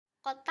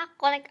Kotak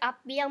korek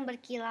api yang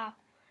berkilau.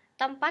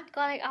 Tempat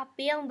korek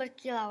api yang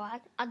berkilauan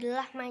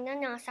adalah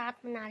mainan yang sangat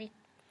menarik.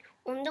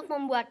 Untuk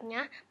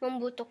membuatnya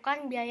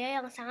membutuhkan biaya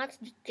yang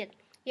sangat sedikit,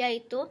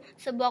 yaitu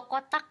sebuah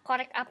kotak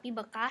korek api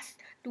bekas,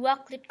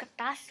 2 klip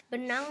kertas,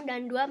 benang,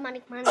 dan 2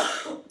 manik-manik.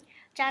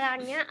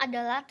 Caranya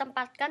adalah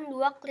tempatkan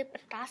 2 klip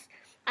kertas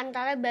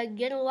antara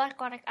bagian luar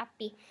korek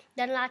api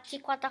dan laci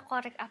kotak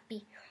korek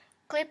api.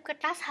 Klip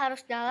kertas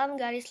harus dalam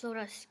garis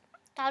lurus.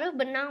 Taruh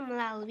benang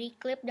melalui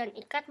klip dan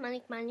ikat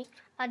manik-manik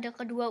pada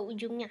kedua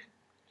ujungnya.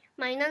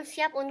 Mainan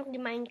siap untuk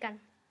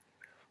dimainkan.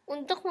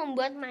 Untuk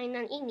membuat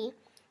mainan ini,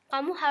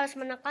 kamu harus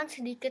menekan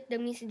sedikit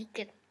demi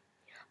sedikit.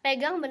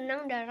 Pegang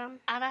benang dalam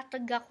arah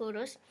tegak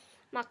lurus,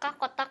 maka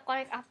kotak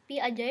korek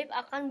api ajaib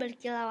akan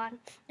berkilauan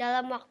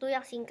dalam waktu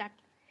yang singkat.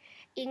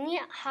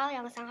 Ini hal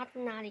yang sangat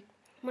menarik.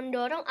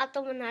 Mendorong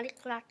atau menarik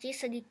laci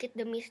sedikit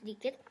demi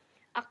sedikit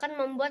akan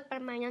membuat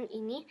permainan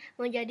ini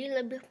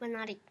menjadi lebih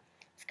menarik.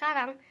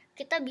 Sekarang,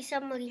 kita bisa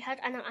melihat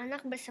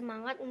anak-anak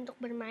bersemangat untuk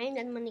bermain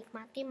dan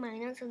menikmati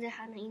mainan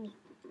sederhana ini.